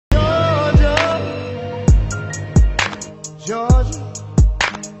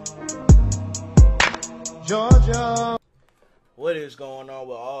What is going on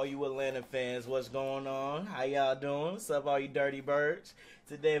with all you Atlanta fans? What's going on? How y'all doing? What's up, all you dirty birds?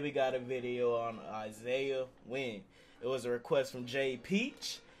 Today we got a video on Isaiah Wynn. It was a request from Jay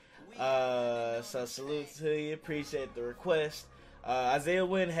Peach. So salute to you. Appreciate the request. Isaiah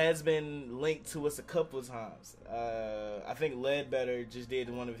Wynn has been linked to us a couple of times. I think Ledbetter just did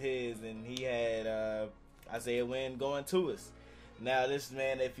one of his, and he had Isaiah Wynn going to us. Now, this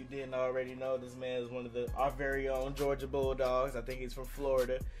man, if you didn't already know, this man is one of our very own Georgia Bulldogs. I think he's from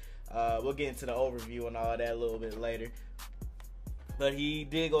Florida. We'll get into the overview and all that a little bit later. But he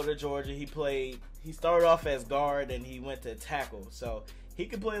did go to Georgia. He started off as guard and he went to tackle. So he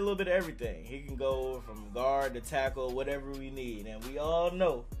can play a little bit of everything. He can go from guard to tackle, whatever we need. And we all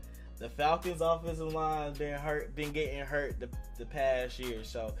know the Falcons' offensive line been getting hurt the past year.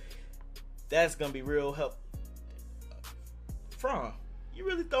 So that's going to be real help. From you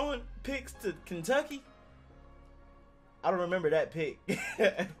really throwing picks to Kentucky? I don't remember that pick.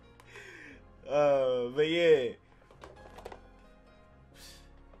 But yeah.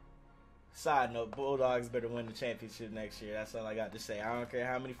 Side note, Bulldogs better win the championship next year. That's all I got to say. I don't care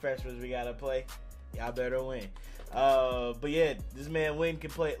how many freshmen we gotta play. Y'all better win. But yeah, this man Wynn can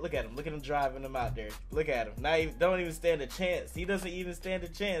play. Look at him. Look at him driving him out there. Look at him. Don't even stand a chance. He doesn't even stand a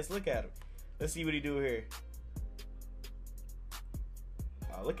chance. Look at him. Let's see what he do here.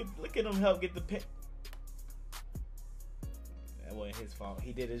 Look at him help get the pick. That wasn't his fault.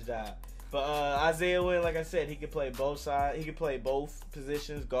 He did his job. But Isaiah Wynn, like I said, he can play both sides. He can play both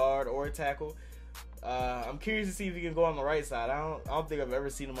positions, guard or tackle. I'm curious to see if he can go on the right side. I don't think I've ever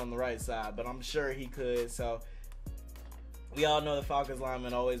seen him on the right side, but I'm sure he could. So we all know the Falcons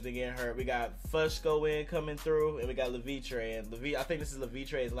lineman always been getting hurt. We got Fushko in coming through, and we got Levitre. And I think this is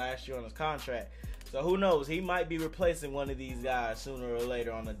Levitre's last year on his contract. So who knows? He might be replacing one of these guys sooner or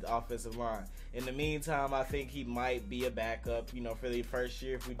later on the offensive line. In the meantime, I think he might be a backup, for the first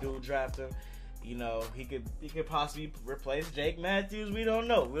year if we do draft him. He could possibly replace Jake Matthews. We don't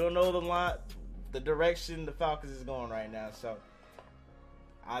know. We don't know the direction the Falcons is going right now. So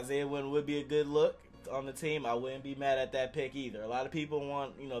Isaiah Wynn would be a good look on the team. I wouldn't be mad at that pick either. A lot of people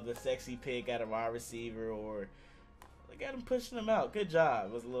want, the sexy pick at a wide receiver or. Look at him pushing him out. Good job.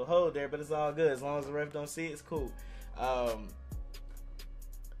 It was a little hold there, but it's all good. As long as the ref don't see it, it's cool. A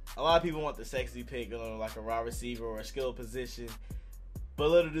lot of people want the sexy pick, like a wide receiver or a skill position. But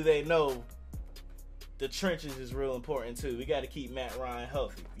little do they know, the trenches is real important too. We got to keep Matt Ryan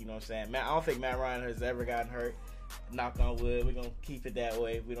healthy. You know what I'm saying? I don't think Matt Ryan has ever gotten hurt. Knock on wood. We're going to keep it that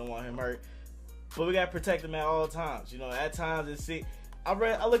way. We don't want him hurt. But we got to protect him at all times. At times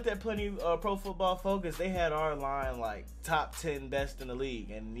I looked at plenty of Pro Football Focus. They had our line like top 10 best in the league.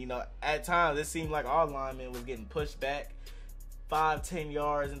 And, at times it seemed like our lineman was getting pushed back 5-10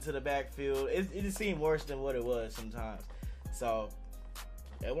 yards into the backfield. It just seemed worse than what it was sometimes. So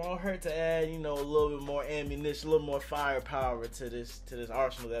it won't hurt to add, a little bit more ammunition, a little more firepower to this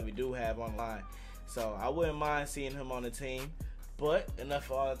arsenal that we do have online. So I wouldn't mind seeing him on the team. But enough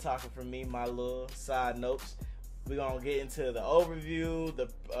of all the talking from me, my little side notes. We're going to get into the overview,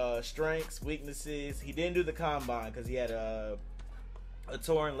 the strengths, weaknesses. He didn't do the combine because he had a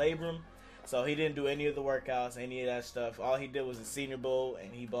torn labrum. So he didn't do any of the workouts, any of that stuff. All he did was the Senior Bowl,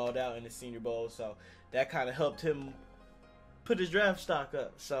 and he balled out in the Senior Bowl. So that kind of helped him put his draft stock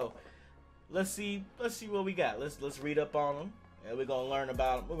up. So let's see what we got. Let's read up on him, and we're going to learn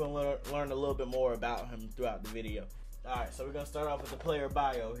about him. We're going to learn a little bit more about him throughout the video. All right, so we're going to start off with the player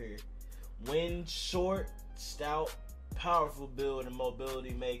bio here. Wynn, short, stout, powerful build and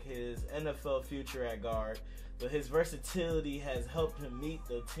mobility make his NFL future at guard, but his versatility has helped him meet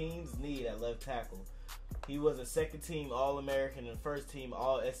the team's need at left tackle. He was a second-team All-American and first-team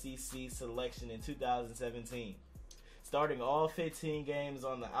All-SEC selection in 2017, starting all 15 games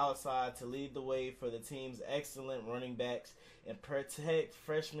on the outside to lead the way for the team's excellent running backs and protect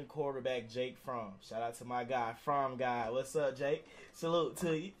freshman quarterback Jake Fromm. Shout out to my guy, Fromm guy. What's up, Jake? Salute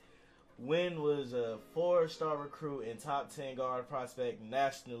to you. Wynn was a 4-star recruit and top 10 guard prospect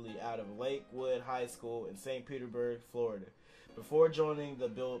nationally out of Lakewood High School in St. Petersburg, Florida, before joining the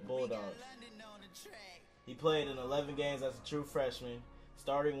Bulldogs. He played in 11 games as a true freshman,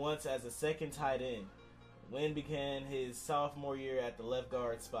 starting once as a second tight end. Wynn began his sophomore year at the left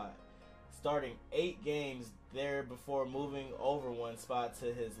guard spot, starting 8 games there before moving over one spot to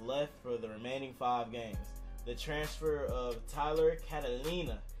his left for the remaining 5 games. The transfer of Tyler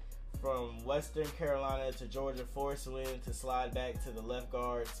Catalina from Western Carolina to Georgia forced Wynn to slide back to the left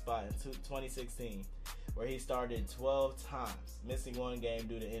guard spot in 2016, where he started 12 times, missing 1 game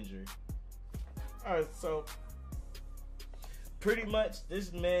due to injury. Alright, so pretty much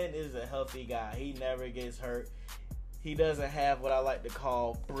this man is a healthy guy. He never gets hurt. He doesn't have what I like to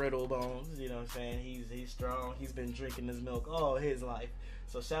call brittle bones. You know what I'm saying? He's strong. He's been drinking his milk all his life.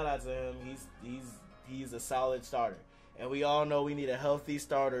 So shout out to him. He's a solid starter. And we all know we need a healthy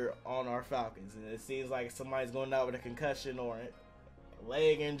starter on our Falcons. And it seems like somebody's going out with a concussion or a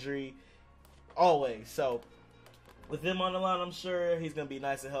leg injury always. So with him on the line, I'm sure he's going to be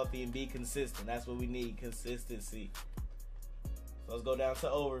nice and healthy and be consistent. That's what we need, consistency. So let's go down to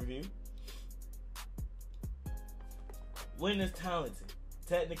overview. Wynn is talented,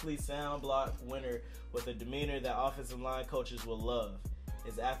 technically sound block winner with a demeanor that offensive line coaches will love.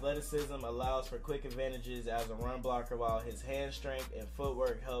 His athleticism allows for quick advantages as a run blocker, while his hand strength and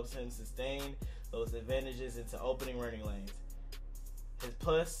footwork helps him sustain those advantages into opening running lanes. His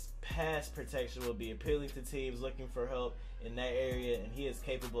plus pass protection will be appealing to teams looking for help in that area, and he is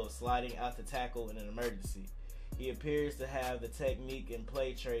capable of sliding out to tackle in an emergency. He appears to have the technique and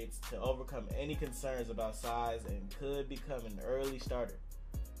play traits to overcome any concerns about size and could become an early starter.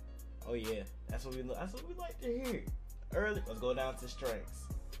 Oh yeah, that's what we like to hear. Early. Let's go down to strengths.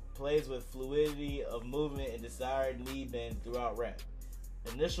 Plays with fluidity of movement and desired knee bend throughout rep.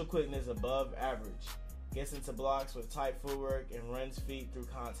 Initial quickness above average. Gets into blocks with tight footwork and runs feet through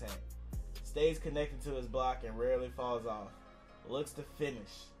contact. Stays connected to his block and rarely falls off. Looks to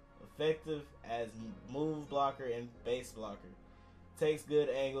finish. Effective as move blocker and base blocker. Takes good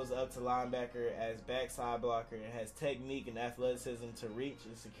angles up to linebacker as backside blocker and has technique and athleticism to reach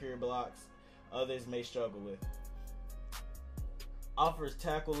and secure blocks others may struggle with. Offers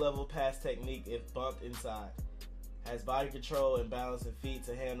tackle level pass technique if bumped inside. Has body control and balance of feet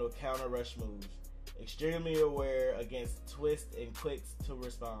to handle counter rush moves. Extremely aware against twists and quicks to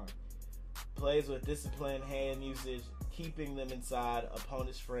respond. Plays with disciplined hand usage, keeping them inside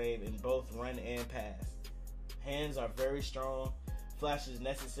opponent's frame in both run and pass. Hands are very strong, flashes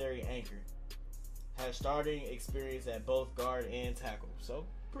necessary anchor. Has starting experience at both guard and tackle. So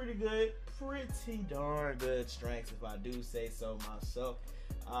pretty good, pretty darn good strengths if I do say so myself.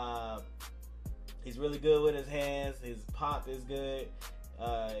 He's really good with his hands. His pop is good.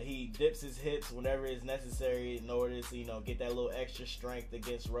 He dips his hips whenever it's necessary in order to get that little extra strength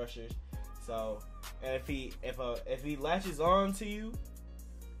against rushers. So, and if he latches on to you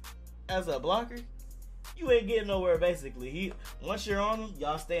as a blocker, you ain't getting nowhere. Basically, once you're on him,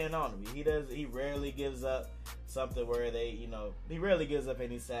 y'all staying on him. He rarely gives up something where he rarely gives up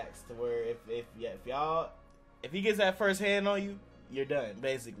any sacks to where if he gets that first hand on you, you're done.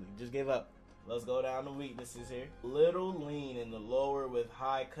 Basically, just give up. Let's go down to weaknesses here. Little lean in the lower with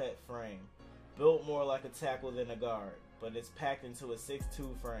high cut frame. Built more like a tackle than a guard, but it's packed into a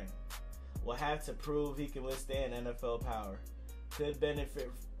 6'2 frame. Will have to prove he can withstand NFL power. Could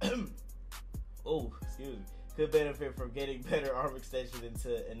benefit Could benefit from getting better arm extension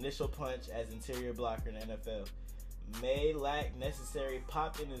into initial punch as interior blocker in the NFL. May lack necessary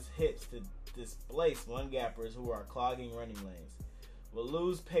pop in his hips to displace one-gappers who are clogging running lanes. Will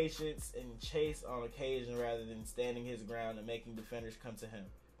lose patience and chase on occasion rather than standing his ground and making defenders come to him.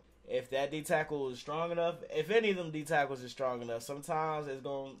 If that D-tackle is strong enough, if any of them D-tackles are strong enough, sometimes it's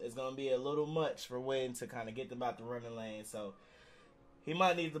gonna be a little much for Wynn to kind of get them out the running lane. So he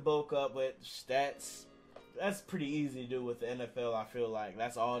might need to bulk up, but that's pretty easy to do with the NFL. I feel like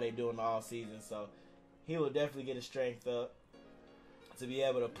that's all they do in the all season. So he will definitely get his strength up to be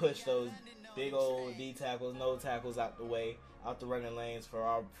able to push those big old D-tackles, no tackles out the way, out the running lanes for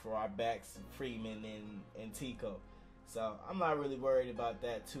our backs, Freeman and Tico. So I'm not really worried about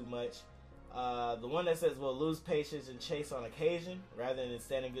that too much. The one that says will lose patience and chase on occasion rather than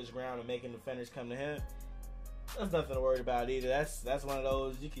standing his ground and making defenders come to him. That's nothing to worry about either. That's one of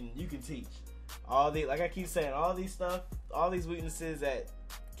those you can teach. Like I keep saying, all these weaknesses that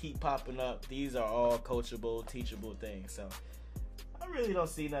keep popping up, these are all coachable, teachable things. So I really don't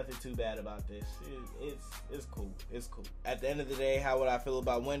see nothing too bad about this. It's cool. It's cool. At the end of the day, how would I feel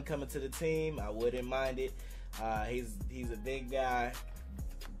about Wynn coming to the team? I wouldn't mind it. He's a big guy,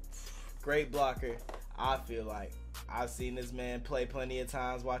 great blocker. I feel like I've seen this man play plenty of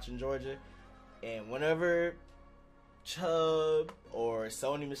times watching Georgia, and whenever Chubb or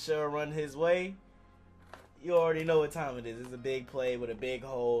Sony Michel run his way, you already know what time it is. It's a big play with a big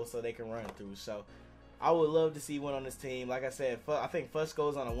hole so they can run through. So I would love to see Wynn on this team. Like I said, I think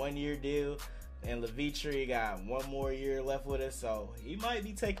Fusco's on a 1-year deal, and Levitri got 1 more year left with us, so he might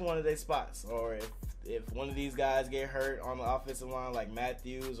be taking one of their spots. Or if one of these guys get hurt on the offensive line, like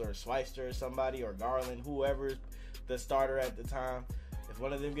Matthews or Schweitzer or somebody, or Garland, whoever's the starter at the time, if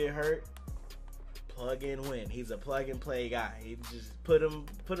one of them get hurt, plug in Wynn. He's a plug and play guy. He just put him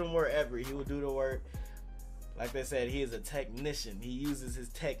wherever. He will do the work. Like they said, he is a technician. He uses his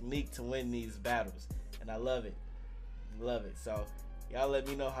technique to win these battles, and I love it. Love it. So y'all let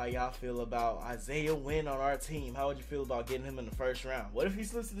me know how y'all feel about Isaiah Wynn on our team. How would you feel about getting him in the first round? What if he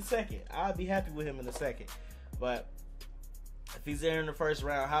slips to the second? I'd be happy with him in the second. But if he's there in the first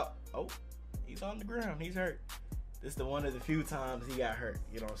round, oh, he's on the ground. He's hurt. This is one of the few times he got hurt.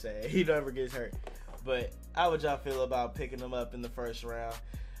 You know what I'm saying? He never gets hurt. But how would y'all feel about picking him up in the first round?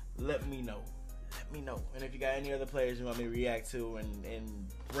 Let me know. Let me know. And if you got any other players you want me to react to and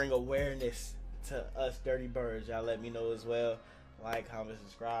bring awareness to us Dirty Birds, y'all let me know as well. Like, comment,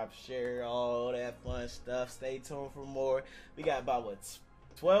 subscribe, share, all that fun stuff. Stay tuned for more. We got about,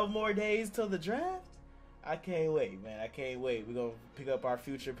 12 more days till the draft? I can't wait, man. I can't wait. We're going to pick up our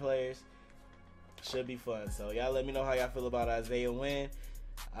future players. Should be fun. So, y'all let me know how y'all feel about Isaiah Wynn.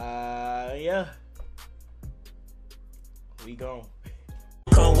 Yeah. We gone.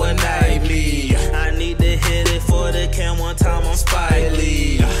 Come one night, me. I need to hit it for the cam one time on Spike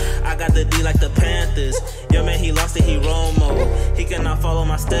Lee. I got the D like the Panthers. Yo, man, he lost it, he Romo. He cannot follow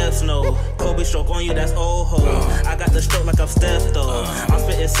my steps, no. Kobe stroke on you, that's old ho. I got the stroke like I'm Steph, though. I'm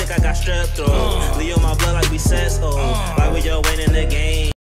spitting sick, I got strep throat. Leo, my blood like we says, oh. Like we yo winning the game.